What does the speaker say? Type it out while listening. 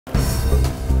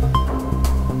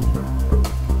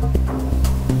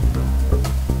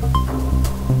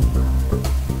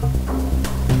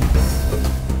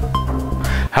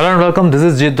Hello and welcome, this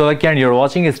is Ladakh and you're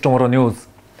watching Is Tomorrow News.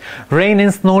 Rain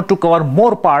and snow to cover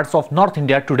more parts of North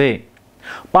India today.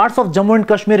 Parts of Jammu and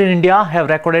Kashmir in India have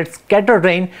recorded scattered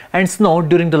rain and snow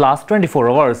during the last 24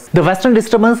 hours. The Western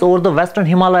Disturbance over the Western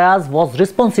Himalayas was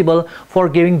responsible for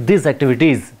giving these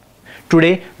activities.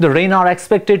 Today, the rain are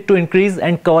expected to increase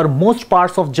and cover most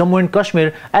parts of Jammu and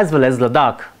Kashmir as well as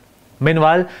Ladakh.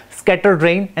 Meanwhile, scattered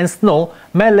rain and snow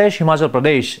may lash Himachal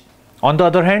Pradesh. On the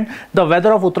other hand, the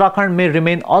weather of Uttarakhand may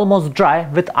remain almost dry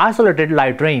with isolated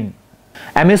light rain.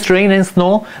 Amidst rain and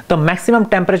snow, the maximum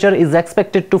temperature is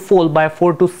expected to fall by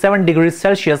 4 to 7 degrees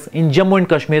Celsius in Jammu and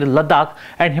Kashmir, Ladakh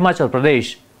and Himachal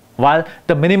Pradesh, while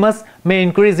the minimus may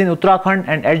increase in Uttarakhand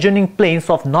and adjoining plains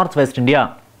of northwest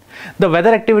India. The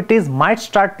weather activities might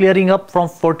start clearing up from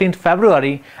 14th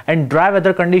February and dry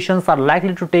weather conditions are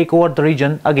likely to take over the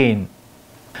region again.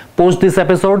 Post this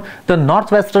episode, the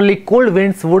northwesterly cold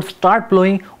winds would start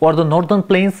blowing over the northern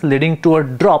plains, leading to a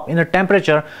drop in the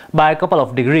temperature by a couple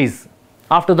of degrees.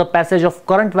 After the passage of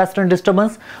current western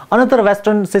disturbance, another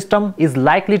western system is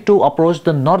likely to approach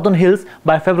the northern hills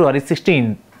by February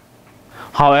 16.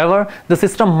 However, the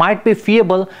system might be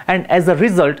feeble and as a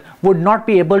result would not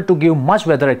be able to give much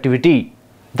weather activity.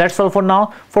 That's all for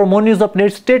now. For more news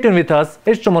updates, stay tuned with us.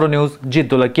 It's Tomorrow News,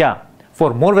 Ladakh.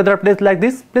 For more weather updates like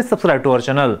this, please subscribe to our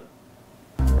channel.